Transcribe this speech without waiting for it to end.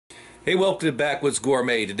Hey, welcome to Backwoods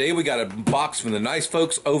Gourmet. Today we got a box from the nice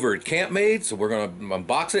folks over at Campmaid, so we're going to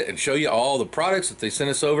unbox it and show you all the products that they sent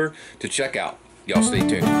us over to check out. Y'all stay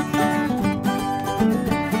tuned.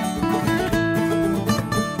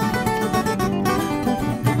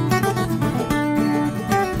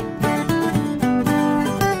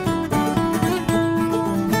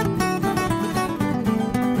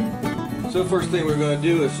 So first thing we're going to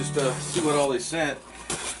do is just see what all they sent.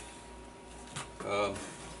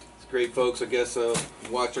 Great folks, I guess,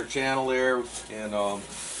 watch our channel there, and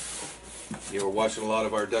we're watching a lot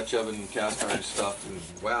of our Dutch oven and cast iron stuff. And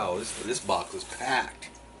wow, this box is packed.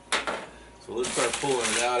 So let's start pulling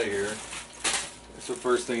it out of here. That's the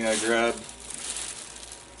first thing I grabbed.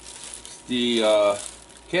 It's the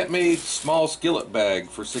Campmaid small skillet bag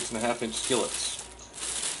for 6.5-inch skillets.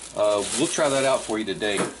 We'll try that out for you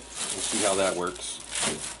today. We'll see how that works.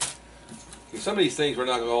 Some of these things we're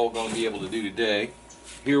not all going to be able to do today.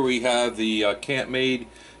 Here we have the Campmaid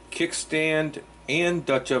kickstand and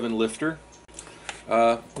Dutch oven lifter.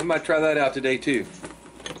 We might try that out today too.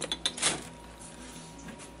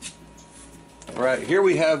 Alright, here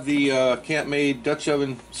we have the Campmaid Dutch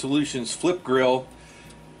Oven Solutions flip grill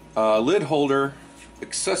lid holder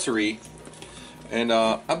accessory, and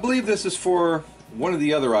I believe this is for one of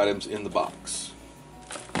the other items in the box.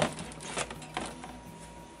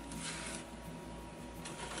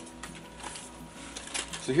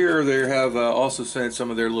 So here they have also sent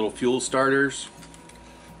some of their little fuel starters.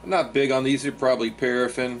 I'm not big on these, they're probably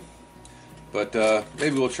paraffin, but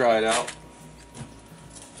maybe we'll try it out.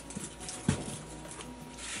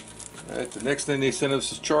 Alright, the next thing they sent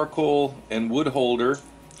us is charcoal and wood holder.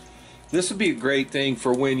 This would be a great thing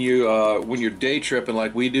for when you're day tripping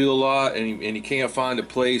like we do a lot, and you can't find a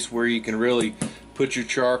place where you can really put your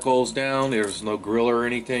charcoals down. There's no grill or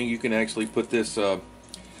anything. You can actually put this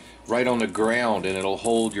right on the ground and it'll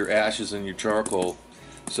hold your ashes and your charcoal.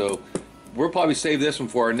 So we'll probably save this one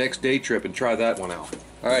for our next day trip and try that one out.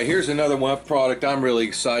 Alright, here's another product I'm really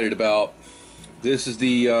excited about. This is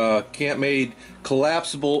the Campmaid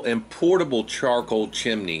collapsible and portable charcoal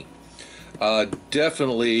chimney.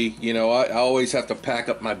 Definitely, you know, I always have to pack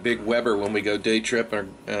up my big Weber when we go day trip, or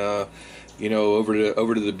you know,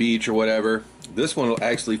 over to the beach or whatever. This one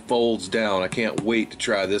actually folds down. I can't wait to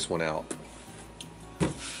try this one out.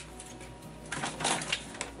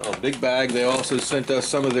 Oh, big bag. They also sent us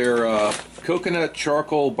some of their coconut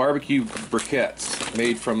charcoal barbecue briquettes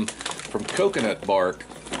made from coconut bark.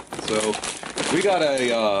 So we got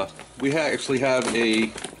a we actually have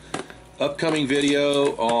a upcoming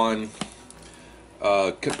video on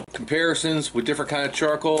comparisons with different kind of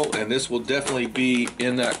charcoal, and this will definitely be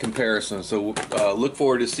in that comparison. So look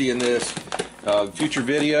forward to seeing this future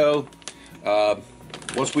video.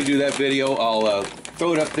 Once we do that video, I'll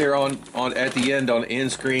throw it up there on at the end on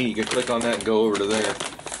end screen. You can click on that and go over to there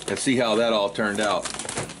and see how that all turned out.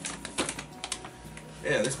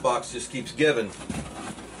 Yeah, this box just keeps giving.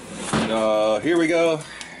 And, here we go.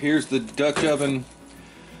 Here's the Dutch oven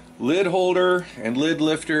lid holder and lid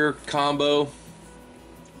lifter combo.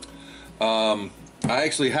 I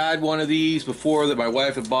actually had one of these before that my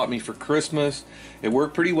wife had bought me for Christmas. It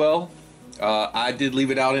worked pretty well. I did leave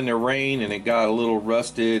it out in the rain and it got a little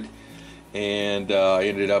rusted, and I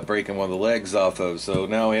ended up breaking one of the legs off of. So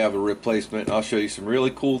now we have a replacement. I'll show you some really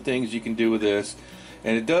cool things you can do with this,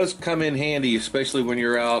 and it does come in handy, especially when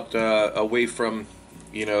you're out away from,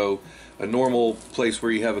 you know, a normal place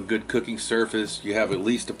where you have a good cooking surface. You have at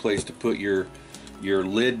least a place to put your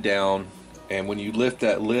lid down, and when you lift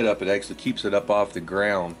that lid up, it actually keeps it up off the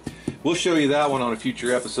ground. We'll show you that one on a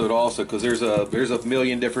future episode also, because there's a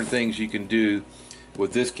million different things you can do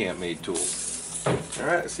with this Campmaid tool.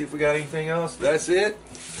 Alright, let's see if we got anything else. That's it.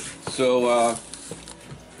 So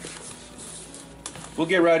we'll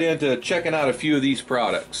get right into checking out a few of these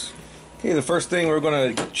products. Okay, the first thing we're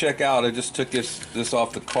going to check out, I just took this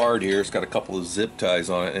off the card here. It's got a couple of zip ties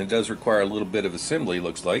on it, and it does require a little bit of assembly,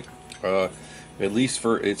 looks like, at least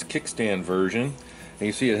for its kickstand version. And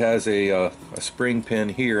you see it has a spring pin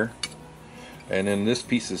here, and then this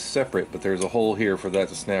piece is separate, but there's a hole here for that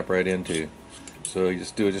to snap right into. So you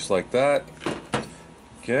just do it just like that.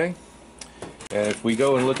 Okay, and if we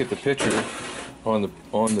go and look at the picture on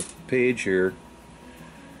the page here,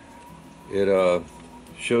 it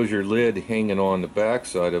shows your lid hanging on the back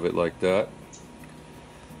side of it like that.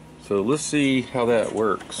 So let's see how that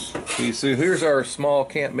works. Okay, so here's our small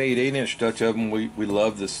Campmaid 8-inch Dutch oven. We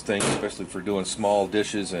love this thing, especially for doing small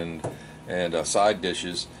dishes and side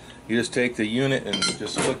dishes. You just take the unit and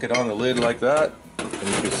just hook it on the lid like that, and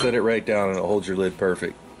you can set it right down and it holds your lid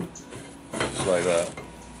perfect. Just like that.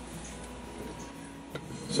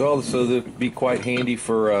 So that'd be quite handy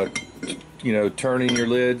for you know, turning your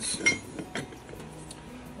lids.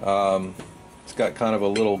 It's got kind of a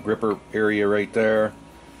little gripper area right there.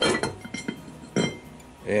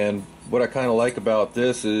 And what I kind of like about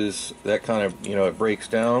this is that kind of, you know, it breaks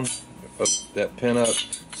down, that pin up,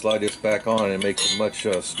 slide this back on, and it makes a much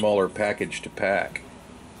smaller package to pack.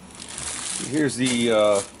 Here's the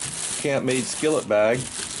Campmaid skillet bag.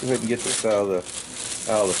 Go ahead and get this out of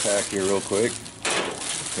the pack here real quick.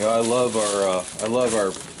 You know, I love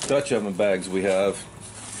our Dutch oven bags we have,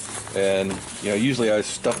 and you know, usually I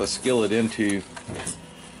stuff a skillet into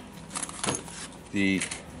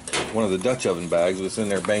one of the Dutch oven bags. It's in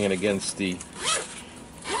there banging against the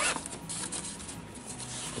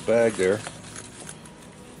bag there.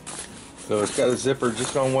 So it's got a zipper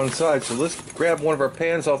just on one side. So let's grab one of our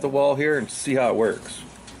pans off the wall here and see how it works.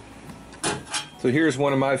 So here's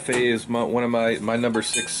one of my faves, one of my number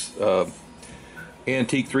 6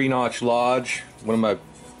 antique 3-notch Lodge. One of my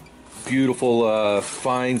beautiful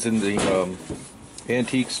finds in the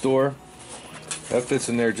antique store. That fits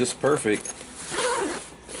in there just perfect.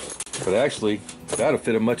 But actually, that'll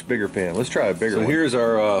fit a much bigger pan. Let's try a bigger one. So here's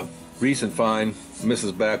our recent find.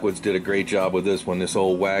 Mrs. Backwoods did a great job with this one. This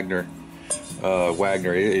old Wagner.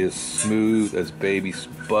 It is smooth as baby's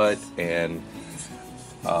butt, and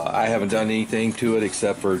I haven't done anything to it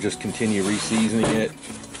except for just continue re-seasoning it,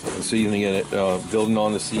 building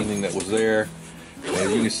on the seasoning that was there. And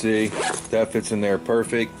as you can see, that fits in there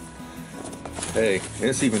perfect. Hey,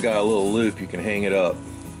 it's even got a little loop you can hang it up.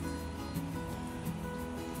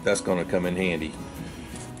 That's going to come in handy.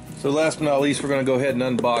 So last but not least, we're going to go ahead and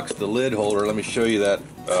unbox the lid holder. Let me show you that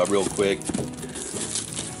real quick.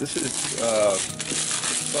 This is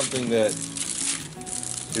something that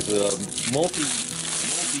is a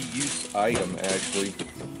multi-use item, actually.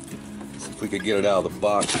 Let's see if we could get it out of the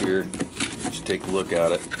box here. Just take a look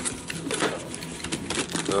at it.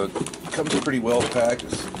 So it comes pretty well packed.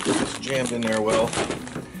 It's jammed in there well.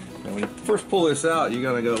 And when you first pull this out, you're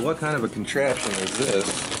going to go, what kind of a contraption is this?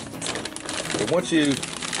 But once you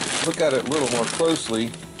look at it a little more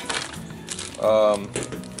closely,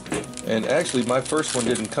 and actually my first one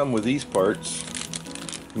didn't come with these parts.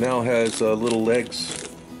 Now has little legs,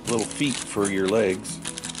 little feet for your legs.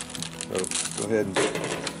 So go ahead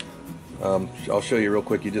and I'll show you real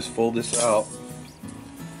quick. You just fold this out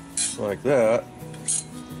like that.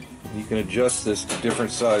 You can adjust this to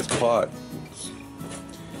different size pot.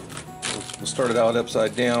 We'll start it out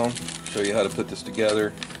upside down, show you how to put this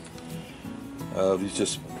together.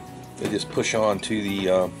 They just push on to the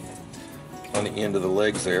on the end of the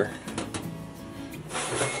legs there.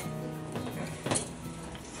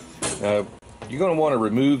 Now, you're going to want to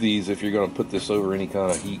remove these if you're going to put this over any kind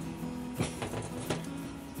of heat.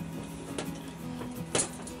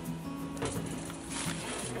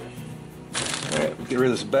 Alright, get rid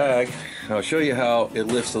of this bag. I'll show you how it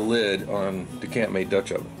lifts the lid on the Campmaid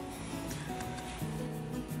Dutch oven.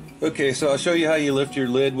 Okay, so I'll show you how you lift your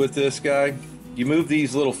lid with this guy. You move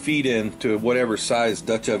these little feet in to whatever size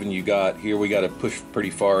Dutch oven you got. Here we got to push pretty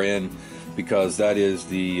far in because that is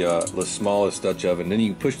the smallest Dutch oven. Then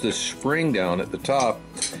you can push this spring down at the top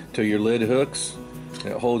till your lid hooks,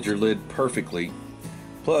 and it holds your lid perfectly.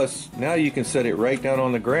 Plus, now you can set it right down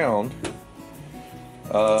on the ground,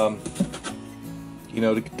 you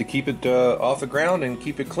know, to keep it off the ground and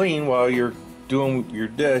keep it clean while you're doing your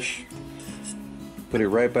dish. Put it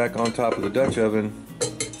right back on top of the Dutch oven,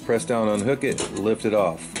 press down, unhook it, lift it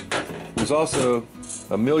off. There's also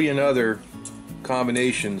a million other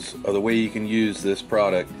combinations of the way you can use this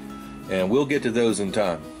product, and we'll get to those in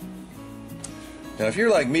time. Now if you're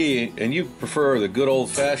like me and you prefer the good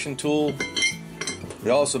old-fashioned tool, it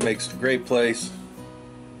also makes a great place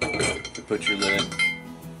to put your lid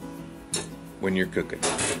when you're cooking.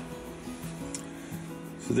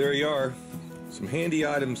 So there you are, some handy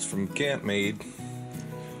items from Campmaid.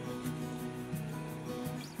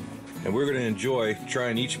 And we're going to enjoy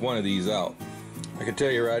trying each one of these out. I can tell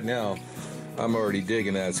you right now, I'm already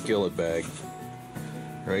digging that skillet bag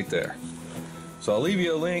right there. So I'll leave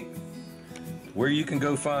you a link where you can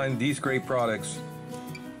go find these great products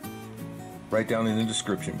right down in the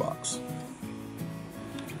description box.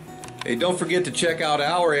 Hey, don't forget to check out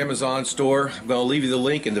our Amazon store. I'm going to leave you the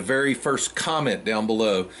link in the very first comment down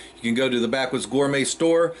below. You can go to the Backwoods Gourmet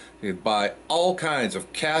store. You can buy all kinds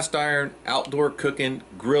of cast iron, outdoor cooking,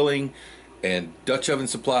 grilling, and Dutch oven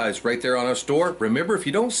supplies right there on our store. Remember, if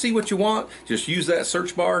you don't see what you want, just use that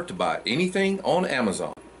search bar to buy anything on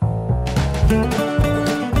Amazon.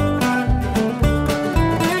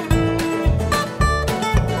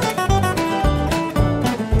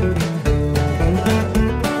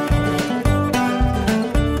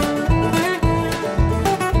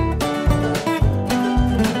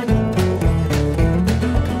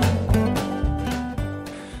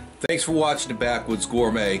 Thanks for watching the Backwoods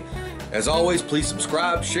Gourmet. As always, please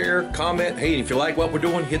subscribe, share, comment. Hey, if you like what we're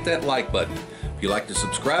doing, hit that like button. If you'd like to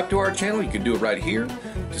subscribe to our channel, you can do it right here.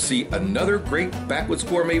 To see another great Backwoods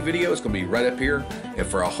Gourmet video, it's going to be right up here. And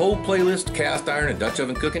for a whole playlist, cast iron and Dutch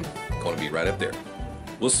oven cooking, it's going to be right up there.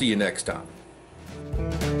 We'll see you next time.